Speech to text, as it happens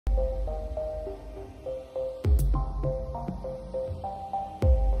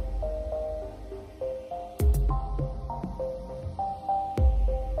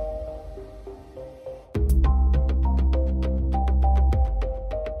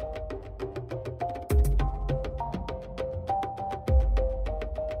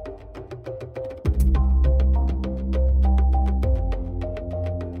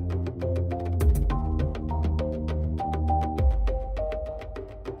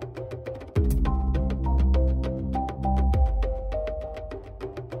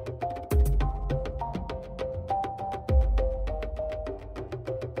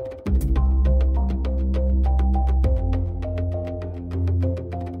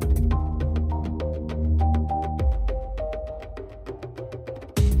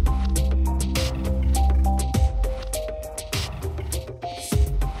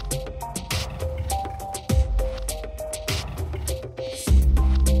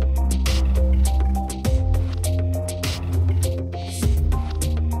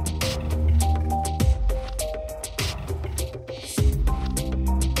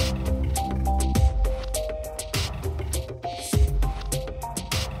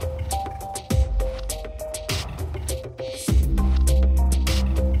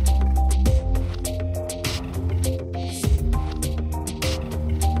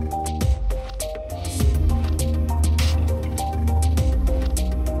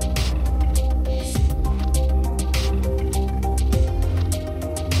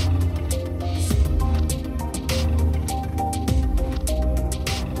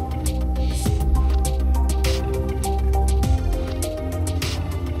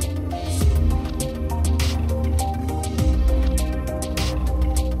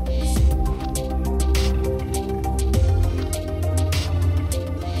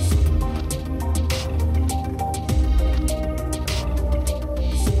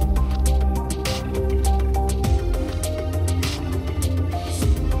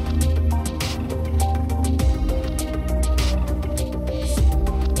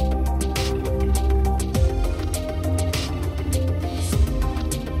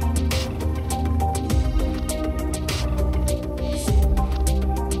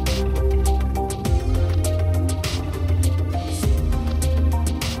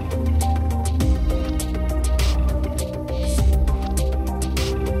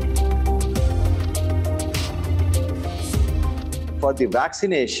for the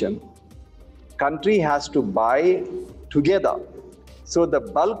vaccination, country has to buy together. So the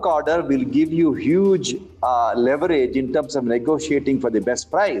bulk order will give you huge leverage in terms of negotiating for the best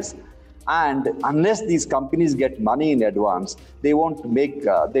price. And unless these companies get money in advance, they won't commit.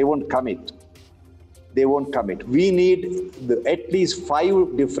 They won't commit. We need at least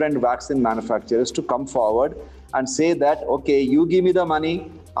 5 different vaccine manufacturers to come forward and say that, okay, you give me the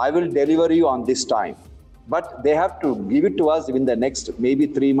money, I will deliver you on this time. But they have to give it to us within the next maybe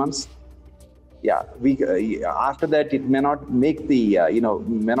 3 months. Yeah, after that it may not make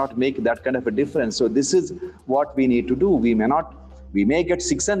that kind of a difference. So this is what we need to do. We may get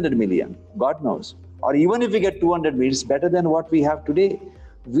 600 million, God knows, or even if we get 200 million, it's better than what we have today.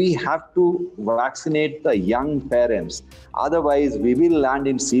 We have to vaccinate the young parents. Otherwise, we will land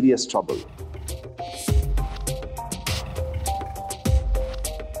in serious trouble.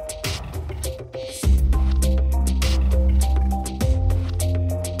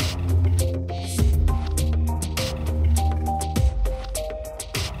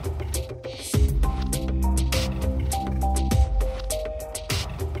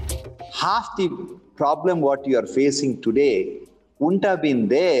 Half the problem what you are facing today wouldn't have been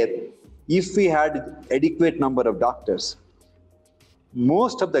there if we had adequate number of doctors.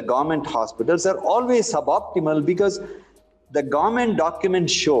 Most of the government hospitals are always suboptimal because the government document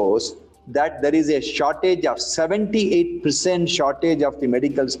shows that there is a shortage of 78% shortage of the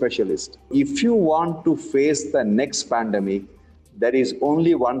medical specialist. If you want to face the next pandemic, there is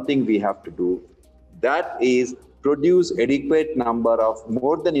only one thing we have to do. That is produce adequate number of,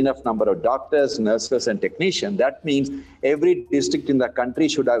 more than enough number of doctors, nurses, and technicians. That means every district in the country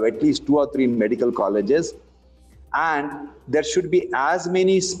should have at least 2 or 3 medical colleges. And there should be as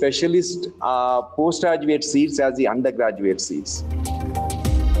many specialist postgraduate seats as the undergraduate seats.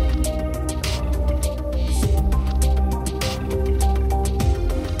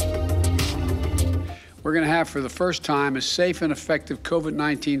 We're going to have, for the first time, a safe and effective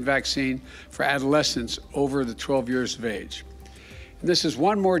COVID-19 vaccine for adolescents over the 12 years of age. And this is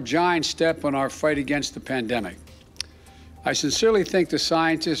one more giant step on our fight against the pandemic. I sincerely think the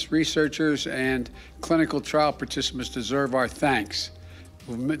scientists, researchers, and clinical trial participants deserve our thanks.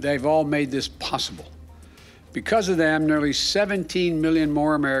 They've all made this possible. Because of them, nearly 17 million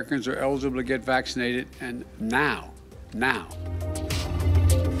more Americans are eligible to get vaccinated, and now.